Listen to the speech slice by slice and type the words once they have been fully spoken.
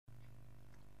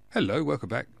Hello, welcome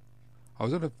back. I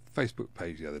was on a Facebook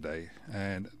page the other day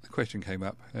and the question came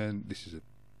up, and this is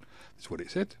what it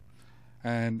said,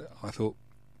 and I thought,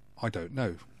 I don't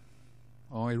know.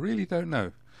 I really don't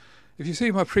know. If you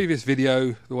see my previous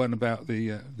video, the one about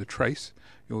the trace,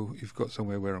 you've got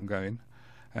somewhere where I'm going,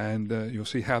 and you'll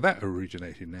see how that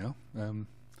originated now.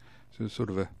 So it's sort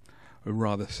of a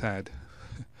rather sad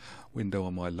window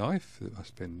on my life that I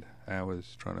spend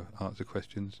hours trying to answer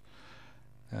questions.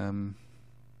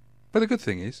 But the good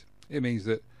thing is, it means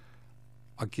that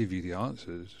I give you the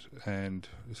answers, and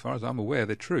as far as I'm aware,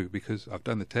 they're true because I've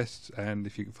done the tests. And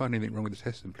if you can find anything wrong with the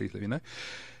tests, then please let me know.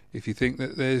 If you think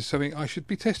that there's something I should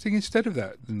be testing instead of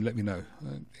that, then let me know.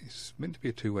 It's meant to be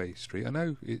a two-way street. I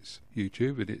know it's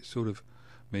YouTube, and it's sort of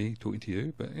me talking to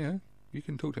you, but you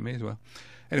can talk to me as well.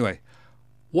 Anyway,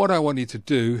 what I wanted to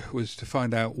do was to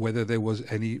find out whether there was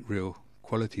any real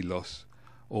quality loss,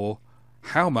 or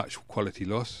how much quality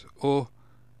loss, or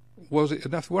was it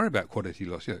enough to worry about quality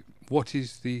loss? What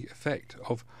is the effect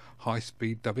of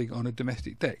high-speed dubbing on a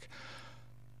domestic deck?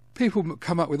 People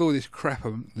come up with all this crap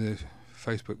on the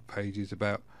Facebook pages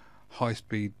about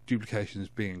high-speed duplications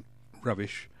being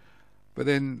rubbish, but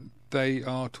then they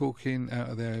are talking out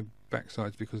of their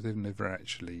backsides because they've never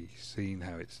actually seen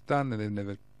how it's done, and they've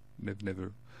never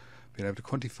been able to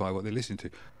quantify what they're listening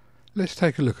to. Let's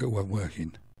take a look at one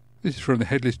working. This is from the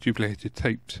Headless Duplicated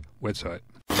Tapes website.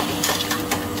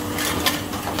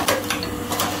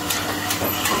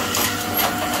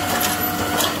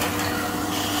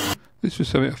 This was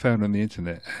something I found on the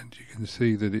internet, and you can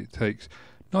see that it takes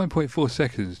 9.4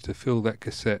 seconds to fill that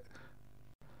cassette.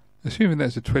 Assuming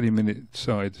that's a 20-minute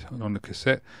side on the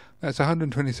cassette, that's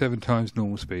 127 times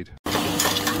normal speed.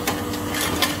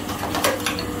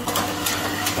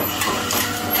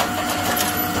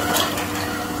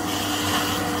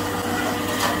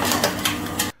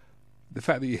 The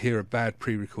fact that you hear a bad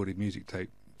pre-recorded music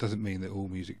tape doesn't mean that all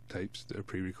music tapes that are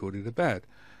pre-recorded are bad.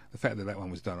 The fact that that one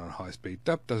was done on high-speed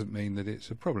dub doesn't mean that it's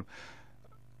a problem.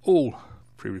 All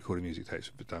pre-recorded music tapes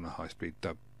have been done on high-speed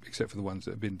dub, except for the ones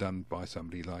that have been done by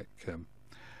somebody like,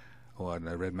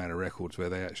 Red Manor Records, where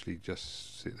they actually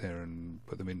just sit there and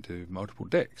put them into multiple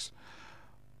decks.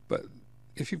 But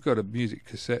if you've got a music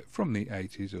cassette from the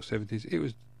 80s or 70s, it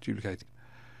was duplicated.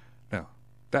 Now,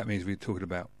 that means we're talking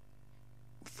about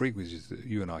frequencies that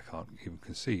you and I can't even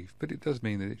conceive, but it does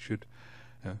mean that it should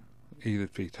either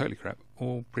be totally crap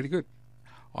or pretty good.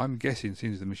 I'm guessing,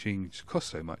 since the machines cost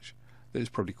so much, that it's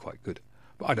probably quite good,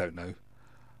 but I don't know.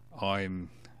 I'm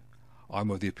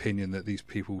of the opinion that these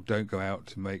people don't go out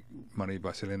to make money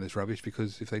by selling this rubbish,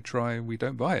 because if they try, we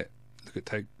don't buy it. Look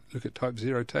at Type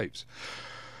 0 tapes.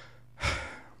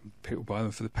 People buy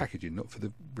them for the packaging, not for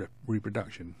the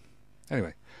reproduction.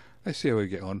 Anyway, let's see how we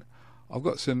get on. I've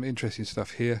got some interesting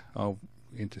stuff here. I'll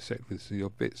intersect with your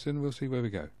bits and we'll see where we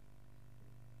go.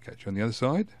 Catch you on the other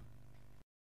side.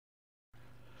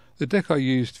 The deck I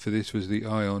used for this was the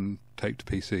Ion taped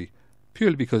PC,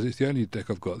 purely because it's the only deck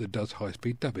I've got that does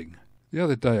high-speed dubbing. The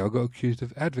other day I got accused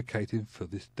of advocating for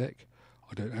this deck.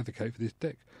 I don't advocate for this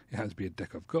deck. It happens to be a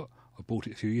deck I've got. I bought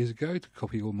it a few years ago to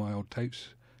copy all my old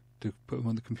tapes to put them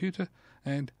on the computer,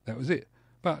 and that was it.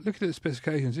 But looking at the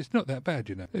specifications, it's not that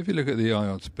bad, If you look at the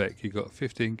Ion spec, you've got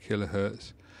 15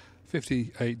 kilohertz,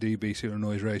 58 dB signal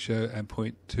noise ratio, and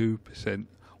 0.2%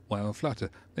 wow and flutter.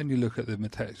 Then you look at the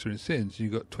metaxer and sins,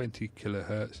 you've got 20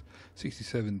 kilohertz,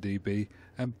 67 dB,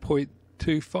 and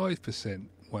 0.25%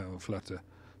 wow and flutter.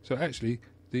 So actually,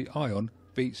 the Ion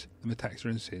beats the metaxer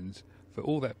and sins for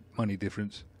all that money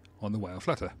difference on the wow and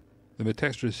flutter. The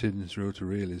metaxer and sins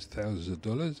reel-to-reel is thousands of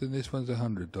dollars, and this one's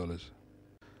 $100.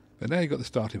 But now you've got the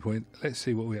starting point. Let's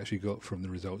see what we actually got from the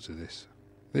results of this.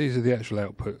 These are the actual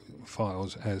output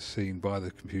files as seen by the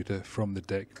computer from the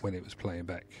deck when it was playing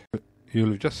back.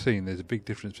 You'll have just seen there's a big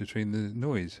difference between the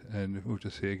noise, and we'll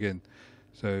just see again.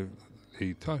 So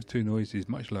the times 2 noise is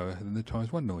much lower than the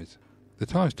times 1 noise. The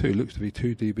times 2 looks to be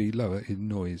 2 dB lower in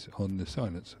noise on the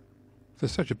silence. For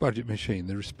such a budget machine,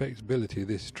 the respectability of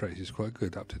this trace is quite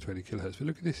good, up to 20 kHz. But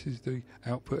look at this, is the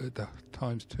output at the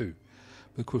times 2.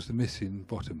 But of course the missing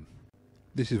bottom.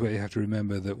 This is where you have to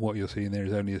remember that what you're seeing there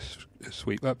is only a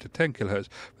sweep up to 10 kHz,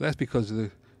 but that's because of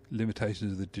the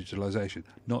limitations of the digitalization,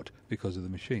 not because of the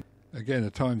machine. Again, a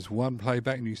times 1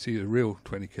 playback, and you see a real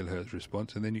 20 kHz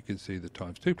response, and then you can see the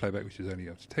times 2 playback, which is only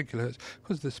up to 10 kHz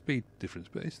because of the speed difference,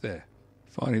 but it's there.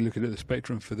 Finally, looking at the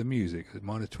spectrum for the music, at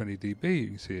minus 20 dB, you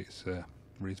can see it's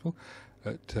reasonable.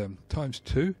 At times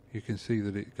 2, you can see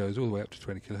that it goes all the way up to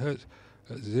 20 kHz.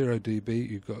 At 0 dB,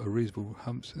 you've got a reasonable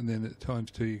humps, and then at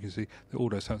times 2, you can see that all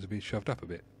those humps have been shoved up a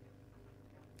bit.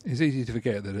 It's easy to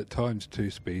forget that at times 2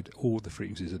 speed, all the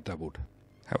frequencies are doubled.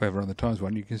 However, on the times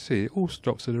one you can see it all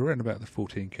stops at around about the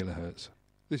 14 kilohertz.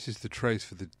 This is the trace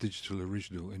for the digital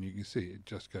original, and you can see it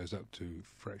just goes up to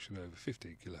a fraction over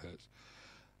 15 kilohertz.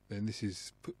 Then this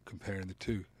is comparing the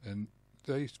two, and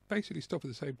they basically stop at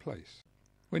the same place.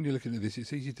 When you're looking at this,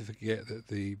 it's easy to forget that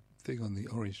the thing on the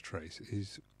orange trace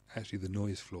is actually the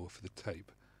noise floor for the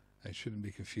tape, and shouldn't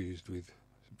be confused with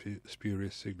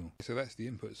spurious signal. So that's the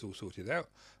inputs all sorted out.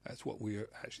 That's what we are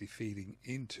actually feeding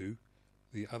into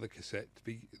the other cassette to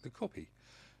be the copy.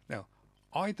 Now,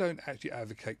 I don't actually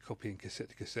advocate copying cassette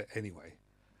to cassette anyway,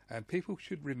 and people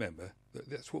should remember that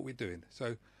that's what we're doing.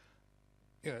 So,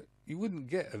 you know, you wouldn't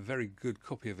get a very good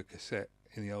copy of a cassette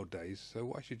in the old days, so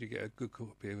why should you get a good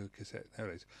copy of a cassette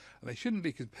nowadays? And they shouldn't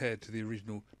be compared to the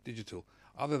original digital,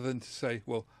 other than to say,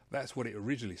 well, that's what it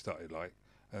originally started like,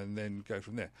 and then go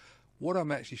from there. What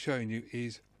I'm actually showing you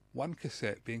is one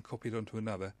cassette being copied onto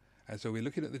another, and so we're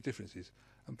looking at the differences.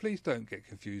 And please don't get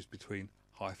confused between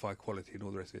hi-fi quality and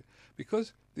all the rest of it,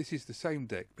 because this is the same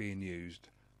deck being used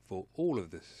for all of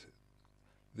this.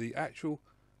 The actual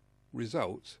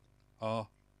results are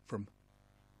from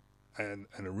an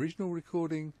original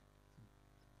recording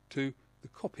to the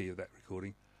copy of that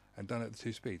recording, and done at the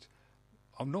two speeds.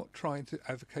 I'm not trying to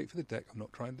advocate for the deck. I'm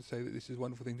not trying to say that this is a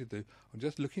wonderful thing to do. I'm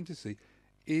just looking to see,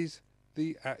 is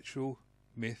the actual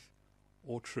myth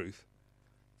or truth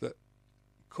that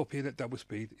copying at double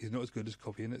speed is not as good as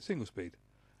copying at single speed?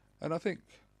 And I think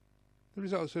the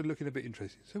results are looking a bit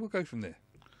interesting, so we'll go from there.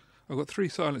 I've got three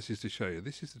silences to show you.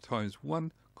 This is the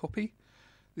 ×1 copy,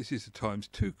 this is the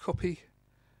 ×2 copy,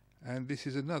 and this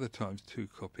is another ×2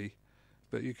 copy.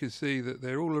 But you can see that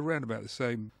they're all around about the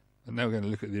same. And now we're going to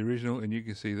look at the original, and you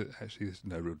can see that actually there's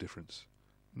no real difference.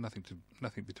 Nothing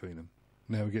between them.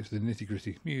 Now we get to the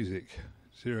nitty-gritty. Music,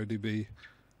 0 dB,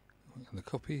 and the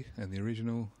copy, and the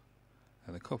original,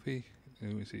 and the copy.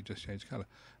 And we see it just changed colour.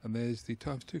 And there's the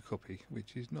 ×2 copy,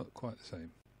 which is not quite the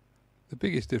same. The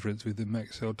biggest difference with the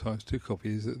Maxell ×2 copy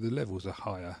is that the levels are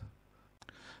higher.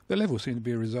 The levels seem to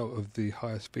be a result of the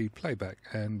higher speed playback,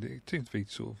 and it seems to be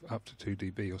sort of up to 2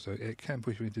 dB or so. It can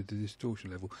push you into the distortion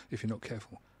level if you're not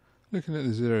careful. Looking at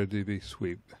the 0 dB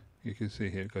sweep, you can see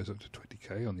here it goes up to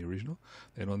 20k on the original,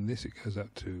 then on this it goes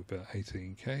up to about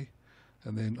 18k,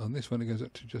 and then on this one it goes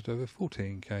up to just over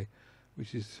 14k,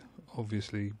 which is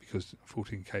obviously because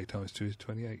 14k times 2 is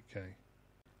 28k.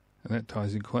 And that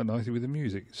ties in quite nicely with the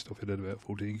music, stop it at about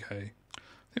 14k.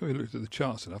 I think we looked at the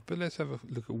charts enough, but let's have a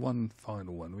look at one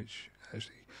final one, which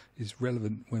actually is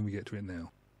relevant when we get to it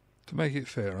now. To make it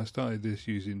fair, I started this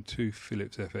using 2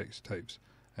 Philips FX tapes,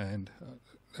 and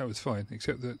that was fine,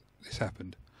 except that this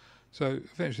happened. So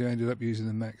eventually I ended up using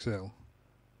the Maxell,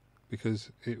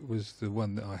 because it was the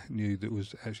one that I knew that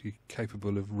was actually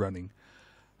capable of running.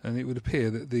 And it would appear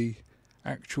that the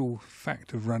actual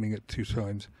fact of running at 2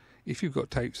 times, if you've got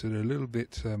tapes that are a little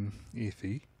bit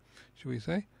iffy, shall we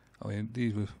say, I mean,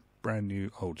 these were brand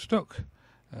new old stock,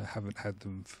 haven't had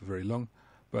them for very long,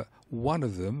 but one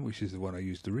of them, which is the one I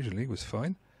used originally, was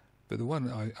fine, but the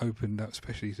one I opened up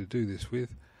specially to do this with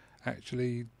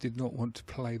actually did not want to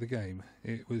play the game.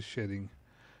 It was shedding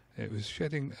at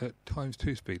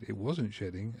 ×2 speed. It wasn't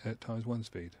shedding at ×1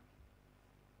 speed.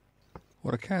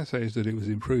 What I can say is that it was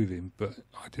improving, but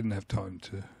I didn't have time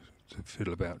to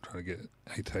fiddle about trying to get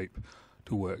a tape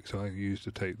to work, so I used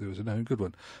a tape that was a known good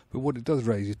one. But what it does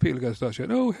raise is people are going to start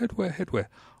shouting, oh, headwear.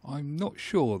 I'm not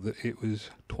sure that it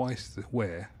was twice the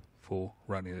wear for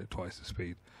running at twice the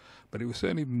speed, but it was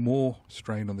certainly more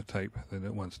strain on the tape than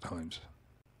at 1 times.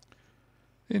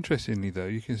 Interestingly though,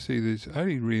 you can see that it's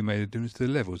only really made a difference to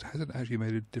the levels. It hasn't actually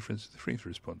made a difference to the frequency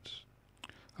response.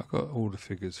 I've got all the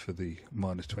figures for the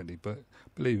 -20, but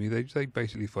believe me, they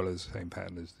basically follow the same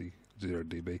pattern as the 0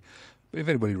 dB. But if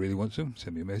anybody really wants them,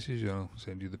 send me a message, I'll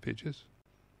send you the pictures.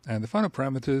 And the final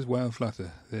parameters, WoW and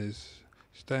Flutter. There's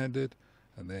standard,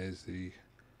 and there's the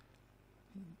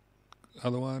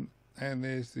other one, and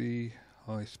there's the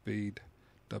high-speed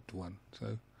dubbed one.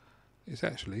 So it's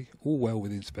actually all well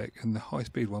within spec, and the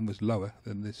high-speed one was lower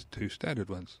than this 2 standard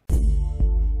ones.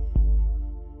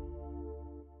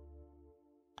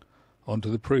 On to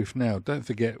the proof now. Don't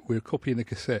forget, we're copying a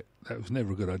cassette. That was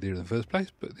never a good idea in the first place,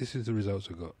 but this is the results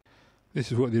I got.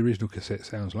 This is what the original cassette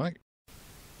sounds like.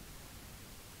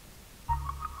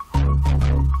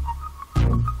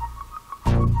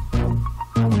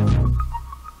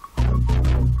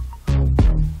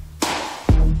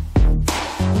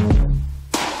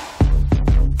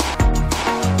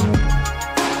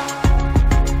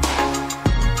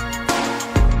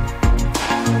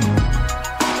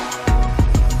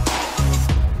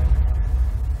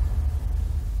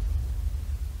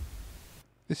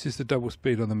 This is the double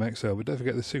speed on the Maxell, but don't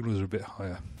forget the signals are a bit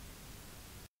higher.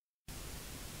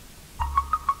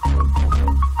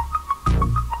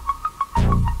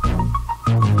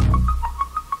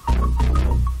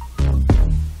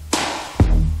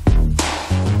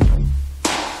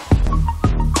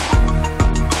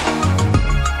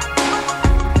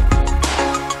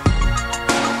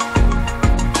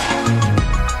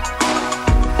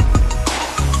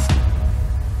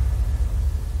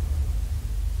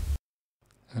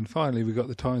 finally we got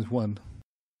the ×1.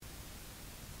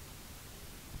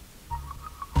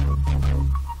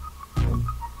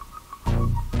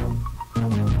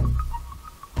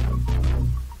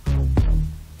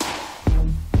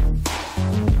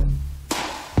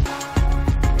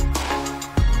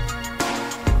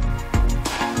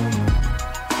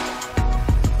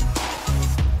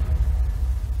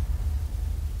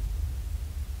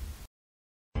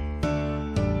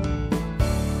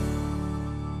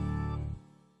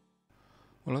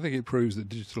 Well, I think it proves that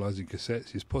digitalising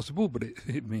cassettes is possible, but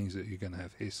it means that you're going to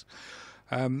have hiss.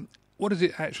 What does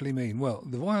it actually mean? Well,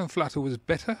 the Y on Flutter was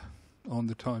better on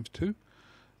the ×2.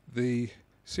 The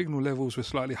signal levels were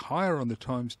slightly higher on the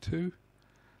 ×2,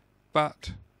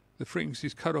 but the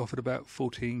frequencies cut off at about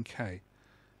 14K,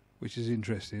 which is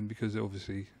interesting because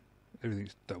obviously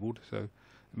everything's doubled, so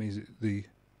it means that the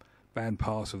band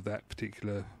pass of that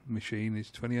particular machine is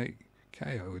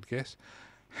 28K, I would guess.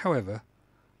 However,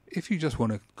 if you just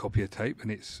want to copy a tape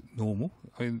and it's normal,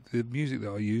 I mean, the music that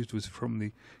I used was from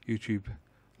the YouTube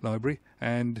library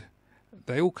and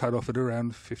they all cut off at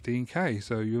around 15K,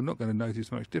 so you're not going to notice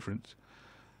much difference.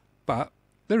 But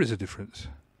there is a difference.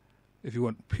 If you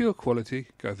want pure quality,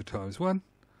 go for ×1,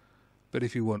 but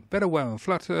if you want better Y on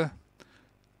Flutter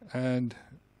and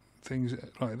things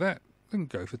like that, then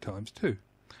go for ×2.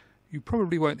 You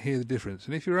probably won't hear the difference,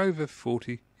 and if you're over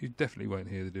 40, you definitely won't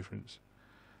hear the difference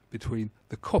between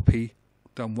the copy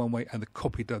done one way and the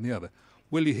copy done the other.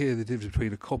 Will you hear the difference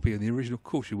between a copy and the original? Of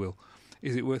course you will.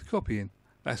 Is it worth copying?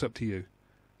 That's up to you.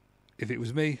 If it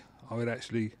was me, I would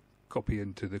actually copy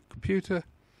into the computer,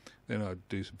 then I'd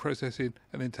do some processing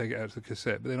and then take it out to the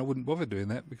cassette, but then I wouldn't bother doing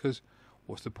that because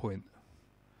what's the point?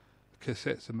 The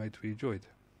cassettes are made to be enjoyed.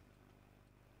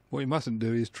 What you mustn't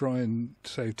do is try and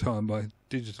save time by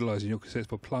digitalising your cassettes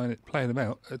by playing them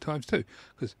out at ×2,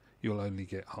 because you'll only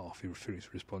get half your frequency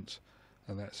response,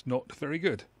 and that's not very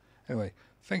good. Anyway,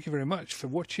 thank you very much for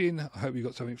watching. I hope you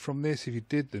got something from this. If you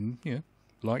did, then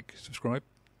like, subscribe,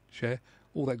 share,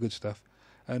 all that good stuff,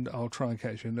 and I'll try and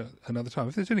catch you another time.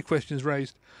 If there's any questions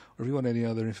raised, or if you want any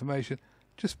other information,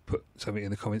 just put something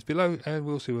in the comments below, and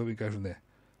we'll see where we go from there.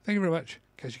 Thank you very much.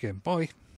 Catch you again. Bye.